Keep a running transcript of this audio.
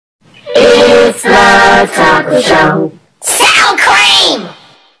Live Taco Show. Sour cream!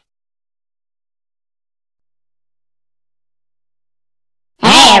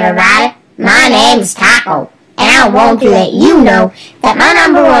 Hey everybody, my name's Taco, and I want to let you know that my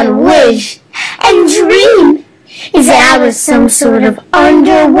number one wish and dream is that I was some sort of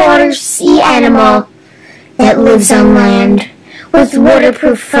underwater sea animal that lives on land with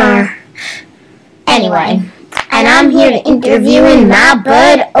waterproof fur. Anyway, and I'm here to interview my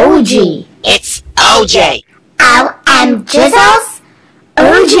bud OG. It's OJ. Oh, and Jizzles?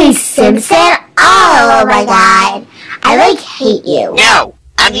 OJ Simpson? Oh my god. I hate you. No,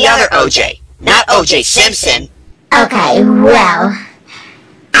 I'm the other OJ, not OJ Simpson. Okay, well,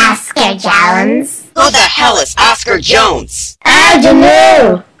 Oscar Jones. Who the hell is Oscar Jones? I don't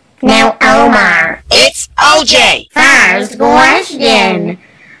know. Now, Omar. It's OJ. First question.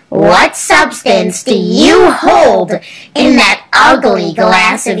 What substance do you hold in that ugly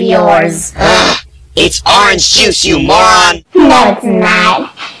glass of yours? Ugh, it's orange juice, you moron. No, it's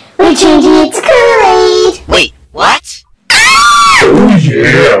not. We're changing it to Kool-Aid. Wait, what? Oh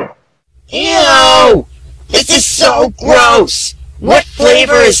yeah. Ew! This is so gross. What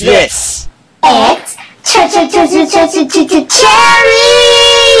flavor is this? It's cherry!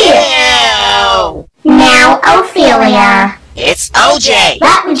 Ew! Now, Ophelia. It's OJ.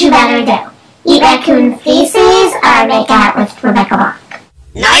 What would you rather do? Eat raccoon feces or make out with Rebecca Rock?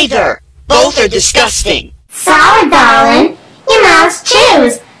 Neither. Both are disgusting. Sorry, darling. You must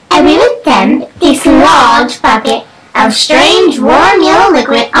choose. I will dump this large bucket of strange warm yellow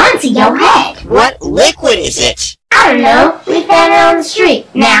liquid onto your head. What liquid is it? I don't know. We found it on the street.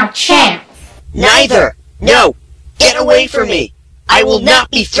 Now, chance. Neither. No. Get away from me. I will not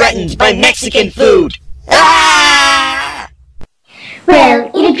be threatened by Mexican food. Ah! Well,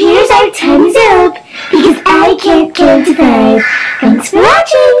 it appears our time is up because I can't count to 5. Thanks for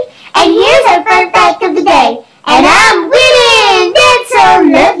watching.